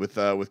interesting with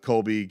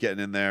Colby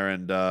getting in there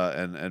and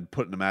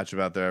putting a matchup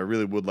out there. I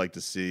really would like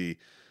to see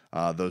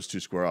those two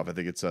square off. I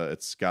think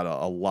it's got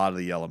a lot of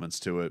the elements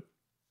to it.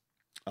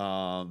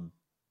 And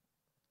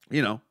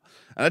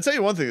I tell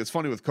you one thing that's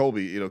funny with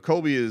Colby.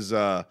 Colby is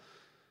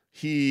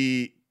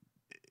he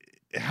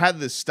had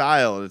this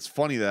style, and it's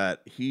funny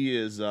that he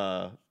is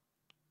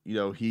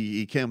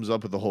he comes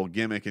up with the whole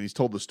gimmick, and he's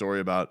told the story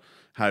about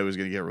how he was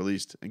going to get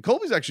released. And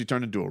Colby's actually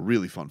turned into a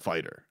really fun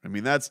fighter.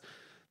 That's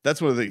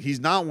one of the things. He's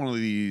not one of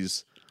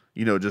these,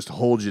 just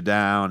holds you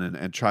down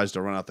and tries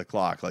to run out the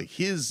clock. Like,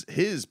 his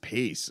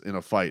pace in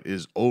a fight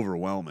is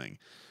overwhelming.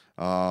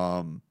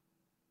 And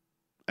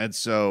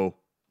so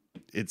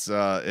it's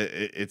an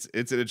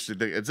interesting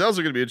thing. It's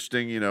also going to be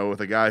interesting,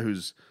 with a guy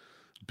who's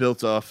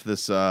built off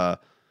this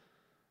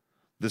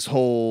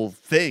whole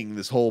thing,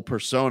 this whole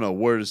persona.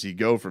 Where does he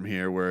go from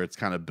here? Where it's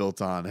kind of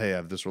built on, hey, I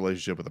have this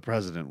relationship with the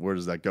president. Where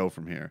does that go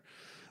from here?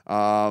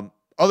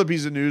 Other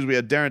piece of news: we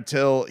had Darren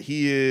Till.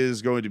 He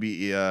is going to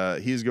be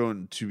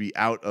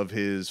out of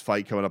his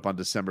fight coming up on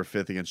December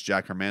 5th against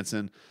Jack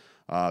Hermansson.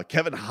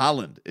 Kevin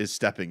Holland is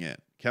stepping in.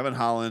 Kevin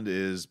Holland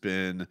has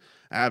been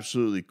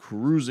absolutely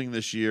cruising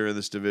this year in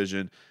this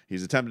division.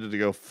 He's attempted to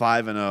go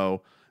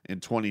 5-0 in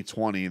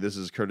 2020. This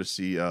is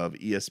courtesy of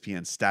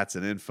ESPN Stats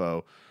and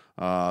Info.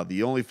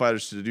 The only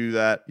fighters to do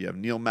that, you have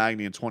Neil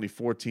Magny in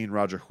 2014,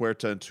 Roger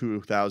Huerta in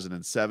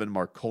 2007,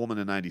 Mark Coleman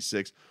in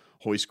 96,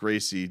 Hoist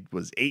Gracie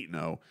was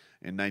 8-0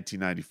 in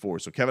 1994.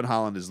 So Kevin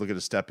Holland is looking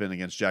to step in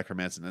against Jack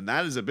Hermansson, and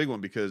that is a big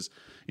one because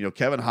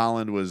Kevin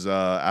Holland was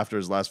after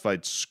his last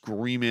fight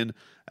screaming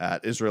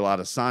at Israel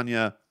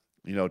Adesanya,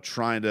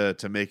 trying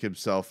to make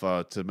himself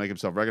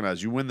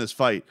recognized. You win this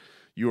fight,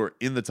 you are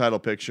in the title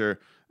picture.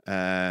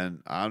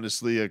 And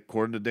honestly,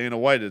 according to Dana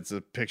White, it's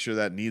a picture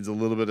that needs a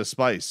little bit of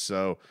spice.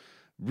 So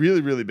really,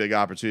 really big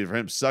opportunity for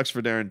him. Sucks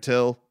for Darren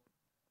Till.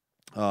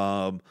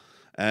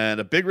 And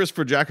a big risk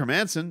for Jack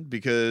Hermansson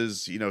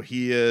because,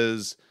 he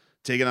is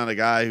taking on a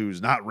guy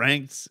who's not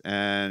ranked,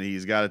 and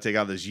he's got to take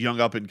out this young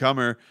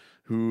up-and-comer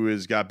who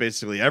has got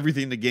basically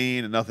everything to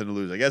gain and nothing to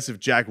lose. I guess if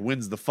Jack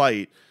wins the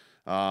fight,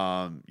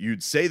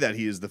 you'd say that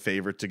he is the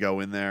favorite to go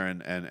in there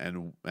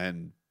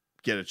and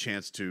get a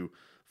chance to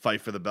fight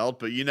for the belt,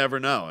 but you never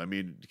know.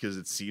 Because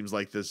it seems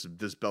like this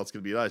belt's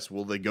going to be nice.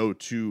 Will they go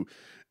to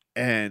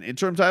an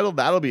interim title?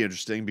 That'll be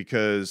interesting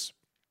because,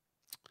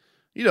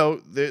 you're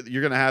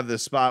going to have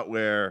this spot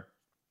where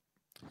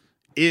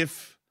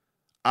if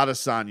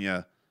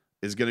Adesanya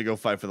is going to go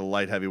fight for the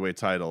light heavyweight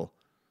title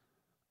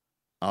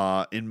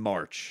in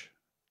March,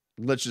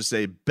 let's just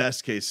say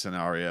best case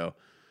scenario,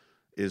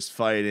 is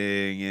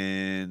fighting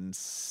in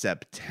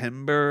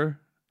September.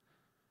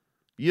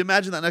 You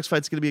imagine that next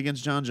fight's going to be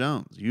against John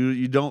Jones.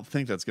 You don't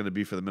think that's going to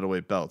be for the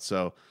middleweight belt.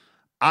 So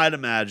I'd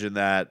imagine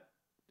that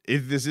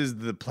if this is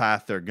the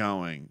path they're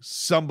going,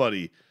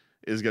 somebody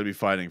is going to be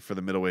fighting for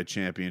the middleweight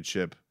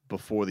championship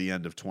before the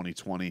end of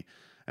 2020.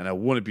 And I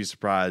wouldn't be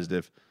surprised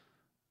if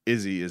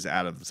Izzy is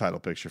out of the title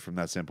picture from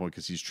that standpoint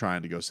because he's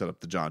trying to go set up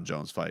the John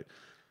Jones fight.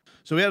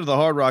 So we had the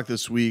Hard Rock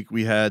this week.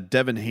 We had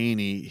Devin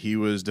Haney. He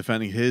was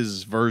defending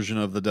his version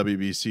of the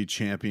WBC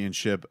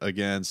championship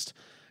against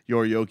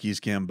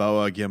Yuriorkis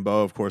Gamboa.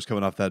 Gamboa, of course,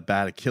 coming off that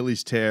bad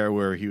Achilles tear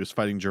where he was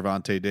fighting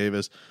Gervonta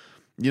Davis.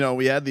 You know,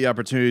 we had the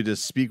opportunity to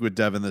speak with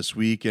Devin this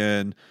week,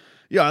 and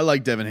yeah, I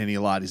like Devin Haney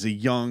a lot. He's a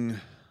young,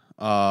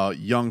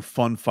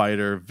 fun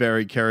fighter,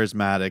 very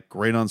charismatic,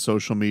 great on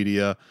social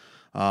media,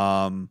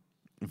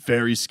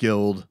 very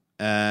skilled.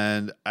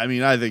 And I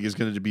mean, I think is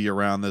going to be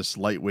around this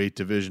lightweight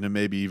division and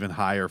maybe even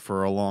higher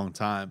for a long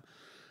time.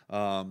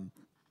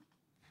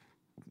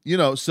 You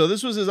know, so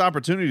this was his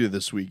opportunity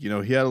this week. You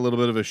know, he had a little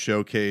bit of a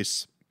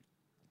showcase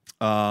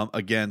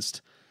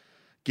against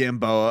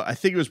Gamboa. I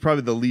think it was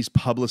probably the least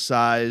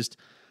publicized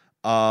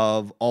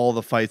of all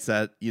the fights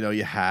that, you know,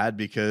 you had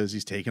because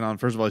he's taking on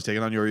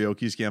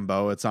Yuriorkis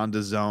Gamboa. It's on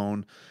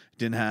DAZN.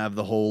 Didn't have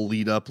the whole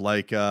lead up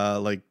like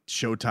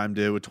Showtime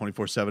did with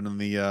 24/7 and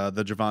the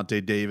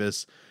Gervonta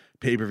Davis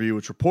pay-per-view,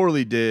 which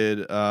reportedly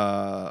did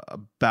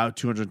about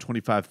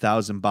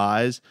 225,000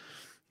 buys.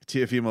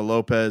 Teofimo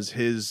Lopez,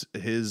 his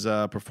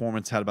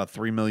performance had about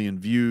 3 million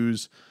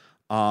views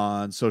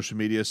on social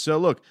media. So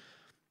look,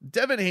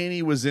 Devin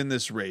Haney was in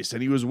this race,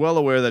 and he was well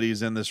aware that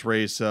he's in this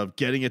race of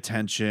getting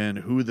attention,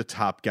 who the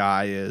top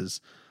guy is,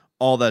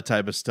 all that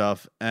type of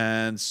stuff.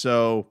 And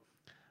so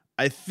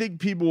I think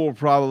people were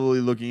probably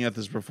looking at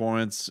this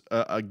performance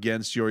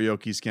against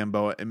Yuriorkis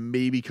Gamboa and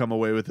maybe come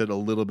away with it a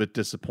little bit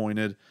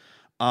disappointed.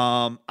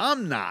 I'm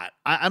not.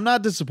 I'm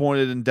not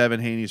disappointed in Devin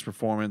Haney's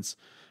performance.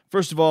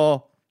 First of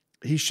all,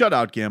 he shut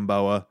out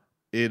Gamboa.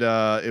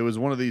 It was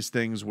one of these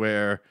things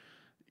where,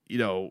 you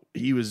know,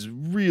 he was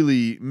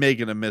really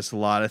making him miss a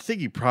lot. I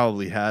think he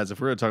probably has. If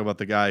we're going to talk about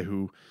the guy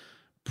who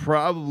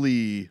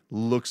probably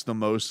looks the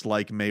most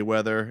like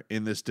Mayweather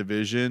in this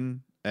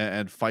division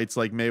and fights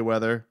like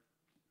Mayweather,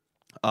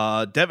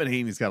 Devin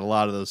Haney's got a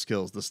lot of those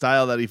skills. The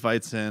style that he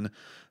fights in,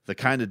 the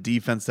kind of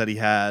defense that he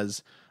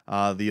has,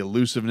 the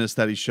elusiveness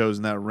that he shows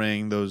in that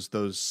ring,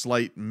 those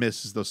slight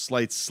misses, those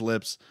slight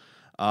slips.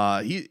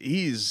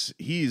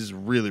 He's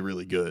really,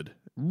 really good.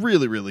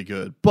 Really, really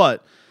good.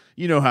 But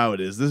you know how it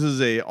is. This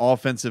is a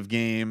offensive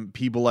game.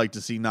 People like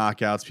to see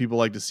knockouts. People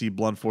like to see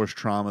blunt force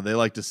trauma. They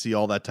like to see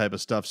all that type of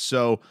stuff.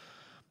 So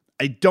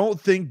I don't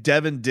think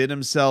Devin did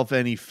himself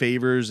any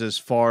favors as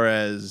far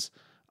as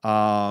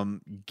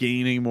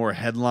gaining more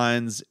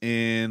headlines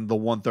in the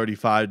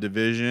 135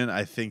 division.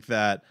 I think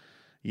that,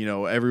 you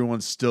know,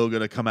 everyone's still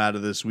going to come out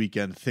of this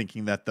weekend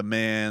thinking that the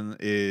man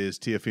is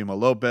Teofimo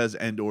Lopez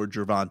and or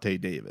Gervonta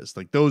Davis.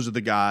 Like, those are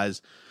the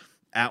guys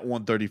at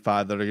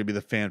 135 that are going to be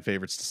the fan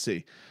favorites to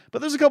see. But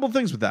there's a couple of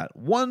things with that.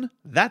 One,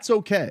 that's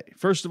okay.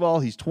 First of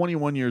all, he's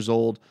 21 years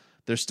old.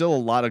 There's still a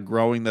lot of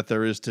growing that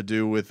there is to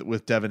do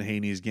with Devin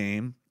Haney's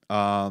game.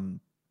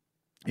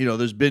 You know,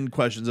 there's been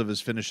questions of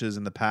his finishes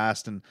in the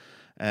past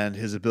and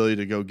his ability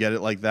to go get it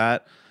like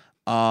that.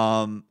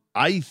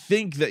 I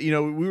think that, you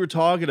know, we were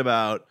talking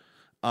about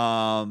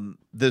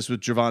this with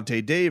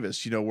Gervonta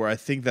Davis, you know, where I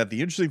think that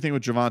the interesting thing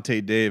with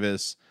Gervonta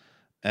Davis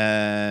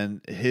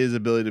and his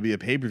ability to be a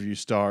pay-per-view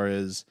star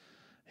is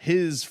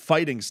his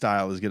fighting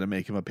style is going to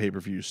make him a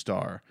pay-per-view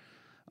star.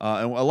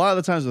 And a lot of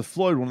the times with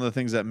Floyd, one of the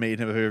things that made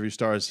him a pay-per-view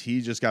star is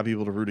he just got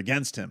people to root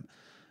against him.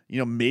 You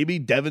know, maybe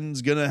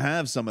Devin's going to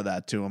have some of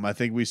that to him. I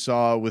think we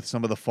saw with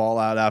some of the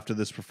fallout after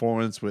this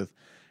performance with,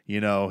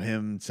 you know,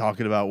 him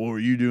talking about, what were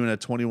you doing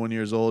at 21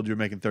 years old? You're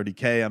making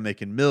 $30K. I'm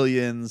making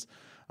millions.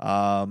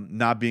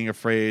 Not being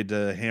afraid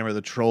to hammer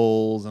the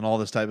trolls and all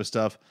this type of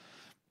stuff.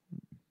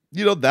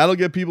 You know, that'll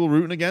get people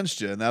rooting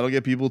against you, and that'll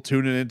get people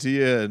tuning into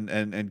you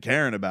and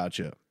caring about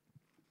you.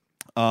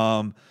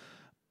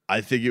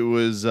 I think it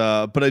was,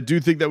 but I do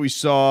think that we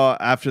saw,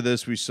 after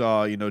this,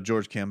 you know,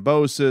 George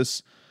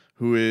Kambosos,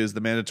 who is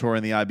the mandatory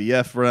in the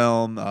IBF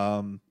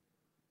realm,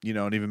 you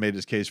know, and even made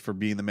his case for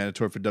being the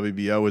mandatory for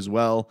WBO as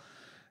well.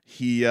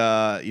 He,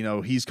 you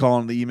know, he's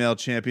calling the email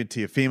champion.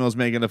 Teofimo's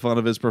making fun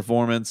of his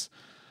performance.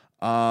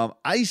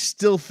 I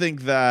still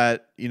think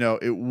that, you know,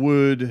 it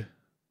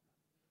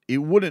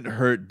wouldn't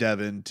hurt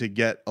Devin to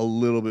get a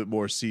little bit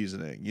more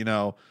seasoning, you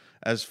know,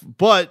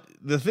 but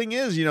the thing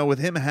is, you know, with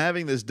him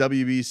having this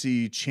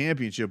WBC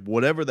championship,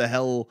 whatever the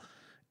hell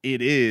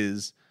it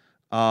is,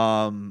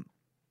 one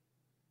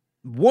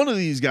of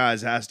these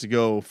guys has to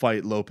go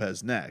fight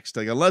Lopez next.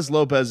 Like, unless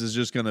Lopez is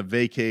just going to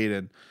vacate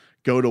and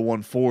go to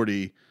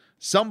 140,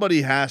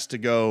 somebody has to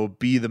go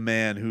be the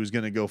man who's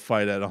going to go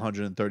fight at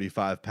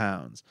 135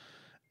 pounds.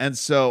 And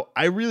so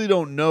I really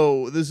don't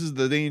know. This is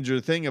the danger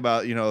thing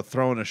about, you know,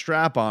 throwing a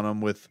strap on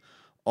him with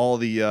all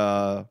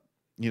the,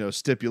 you know,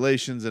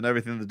 stipulations and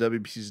everything the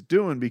WBC is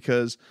doing,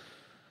 because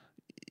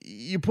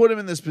you put him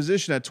in this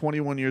position at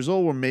 21 years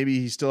old where maybe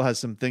he still has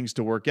some things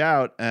to work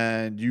out,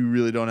 and you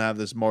really don't have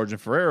this margin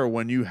for error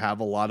when you have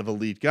a lot of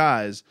elite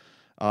guys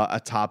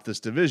atop this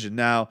division.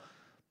 Now,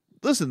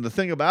 listen, the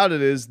thing about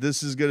it is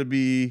this is going to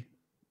be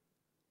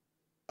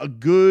a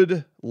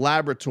good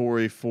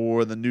laboratory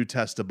for the new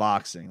test of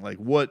boxing. Like,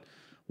 what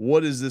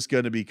is this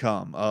going to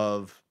become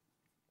of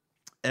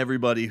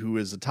everybody who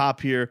is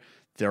atop here?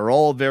 They're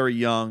all very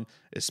young,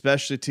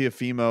 especially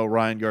Teofimo,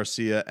 Ryan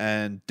Garcia,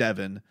 and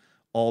Devin,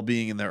 all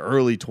being in their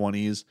early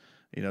 20s.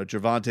 You know,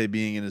 Gervonta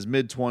being in his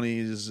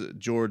mid-20s,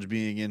 George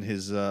being in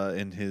his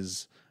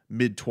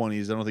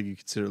mid-20s. I don't think you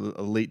consider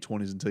late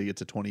 20s until you get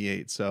to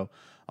 28. So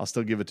I'll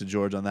still give it to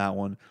George on that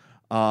one.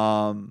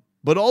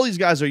 But all these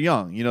guys are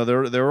young. You know,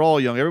 they're all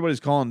young. Everybody's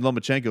calling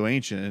Lomachenko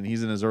ancient, and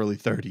he's in his early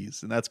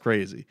 30s, and that's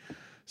crazy.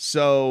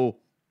 So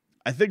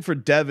I think for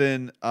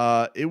Devin,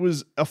 it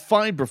was a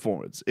fine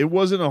performance. It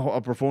wasn't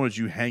a performance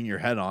you hang your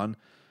head on.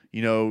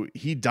 You know,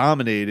 he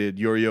dominated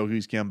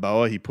Yoriohis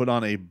Gamboa. He put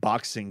on a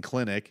boxing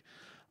clinic.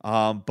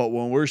 But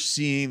when we're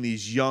seeing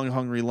these young,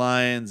 hungry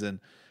lions, and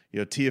you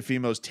know,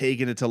 Teofimo's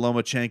taking it to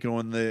Lomachenko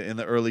in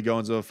the early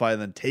goings of a fight,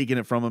 and then taking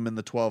it from him in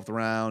the 12th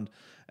round,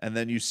 and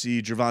then you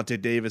see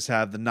Gervonta Davis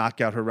have the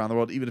knockout around the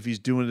world, even if he's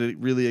doing it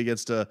really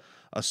against a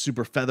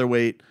super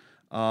featherweight.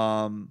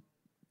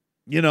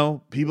 You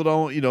know, people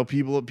don't. You know,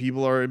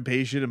 people are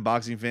impatient, and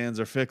boxing fans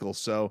are fickle.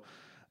 So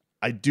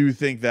I do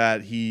think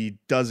that he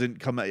doesn't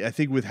come. I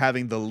think with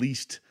having the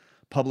least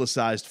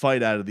publicized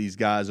fight out of these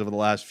guys over the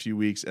last few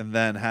weeks, and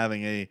then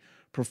having a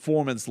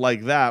performance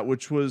like that,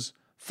 which was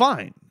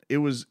fine. It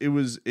was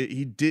as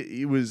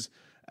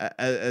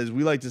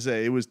we like to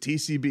say, it was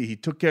TCB. He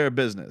took care of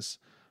business.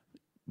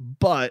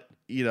 But,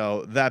 you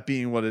know, that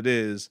being what it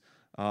is,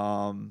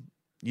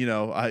 you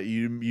know,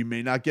 you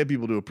may not get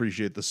people to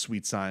appreciate the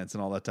sweet science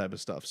and all that type of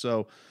stuff.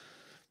 So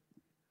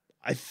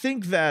I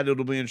think that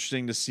it'll be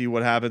interesting to see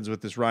what happens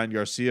with this Ryan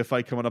Garcia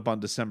fight coming up on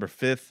December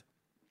 5th,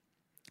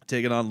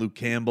 taking on Luke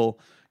Campbell.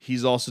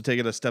 He's also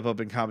taking a step up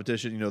in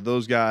competition. You know,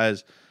 those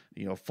guys,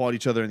 you know, fought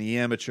each other in the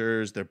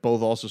amateurs. They're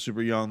both also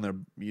super young.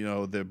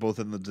 They're both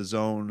in the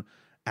DAZN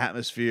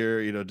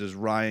atmosphere. You know, does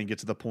Ryan get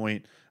to the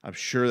point? I'm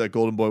sure that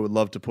Golden Boy would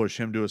love to push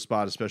him to a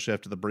spot, especially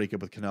after the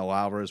breakup with Canelo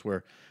Alvarez,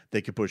 where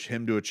they could push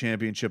him to a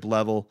championship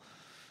level.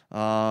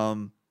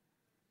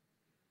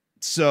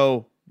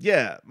 So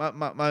yeah,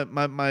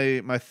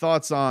 my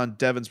thoughts on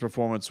Devin's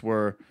performance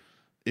were,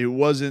 it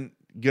wasn't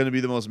going to be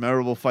the most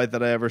memorable fight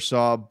that I ever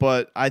saw,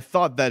 but I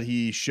thought that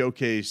he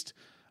showcased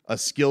a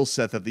skill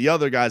set that the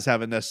other guys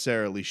haven't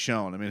necessarily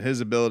shown. I mean,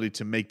 his ability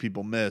to make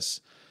people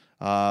miss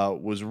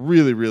was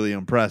really, really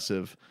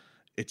impressive.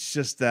 It's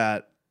just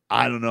that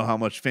I don't know how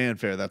much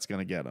fanfare that's going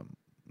to get him.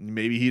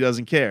 Maybe he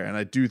doesn't care. And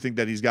I do think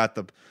that he's got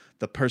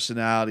the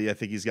personality. I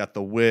think he's got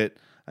the wit.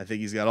 I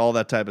think he's got all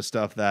that type of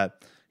stuff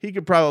that he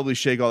could probably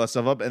shake all that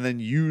stuff up and then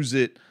use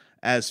it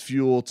as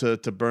fuel to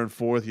burn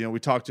forth. You know, we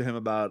talked to him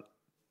about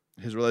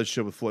his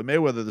relationship with Floyd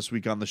Mayweather this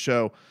week on the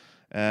show.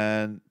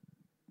 And,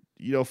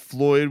 you know,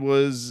 Floyd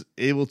was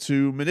able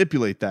to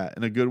manipulate that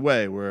in a good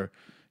way where,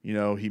 you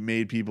know, he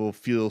made people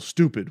feel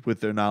stupid with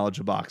their knowledge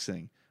of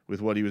boxing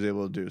with what he was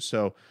able to do.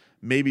 So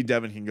maybe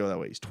Devin can go that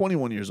way. He's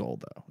 21 years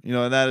old, though. You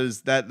know, and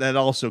that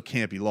also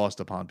can't be lost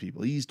upon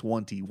people. He's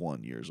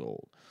 21 years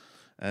old.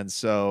 And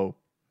so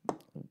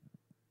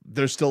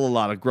there's still a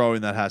lot of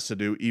growing that has to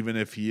do, even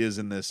if he is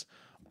in this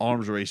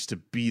arms race to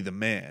be the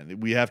man.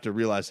 We have to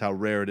realize how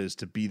rare it is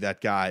to be that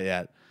guy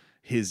at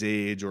his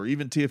age or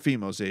even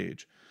Teofimo's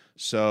age.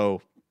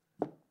 So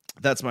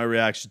that's my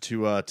reaction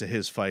to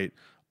his fight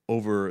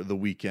over the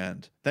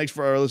weekend. Thanks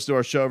for listening to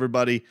our show,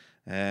 everybody,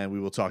 and we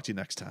will talk to you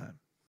next time.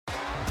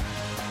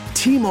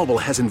 T-Mobile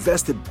has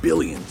invested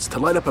billions to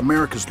light up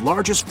America's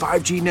largest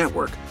 5G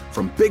network,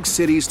 from big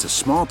cities to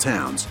small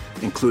towns,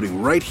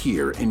 including right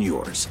here in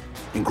yours.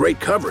 And great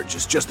coverage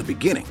is just the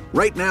beginning.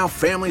 Right now,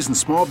 families and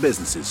small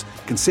businesses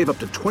can save up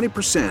to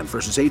 20%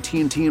 versus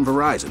AT&T and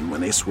Verizon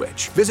when they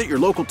switch. Visit your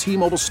local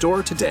T-Mobile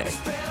store today.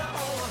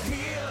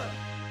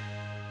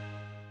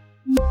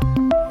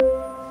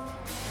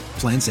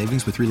 Plan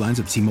savings with 3 lines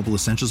of T-Mobile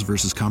Essentials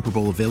versus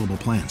comparable available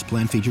plans.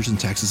 Plan features and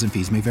taxes and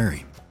fees may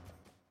vary.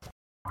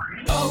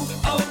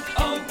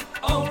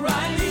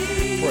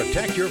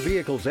 Protect your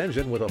vehicle's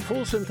engine with a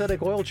full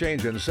synthetic oil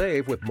change and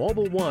save with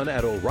Mobil 1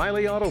 at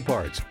O'Reilly Auto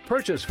Parts.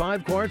 Purchase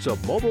 5 quarts of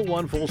Mobil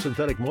 1 full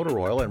synthetic motor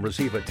oil and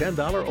receive a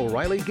 $10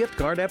 O'Reilly gift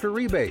card after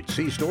rebate.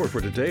 See store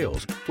for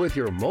details. With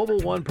your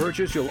Mobil 1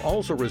 purchase, you'll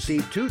also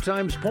receive 2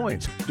 times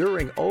points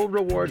during Old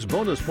Rewards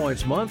Bonus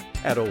Points Month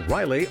at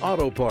O'Reilly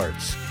Auto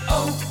Parts.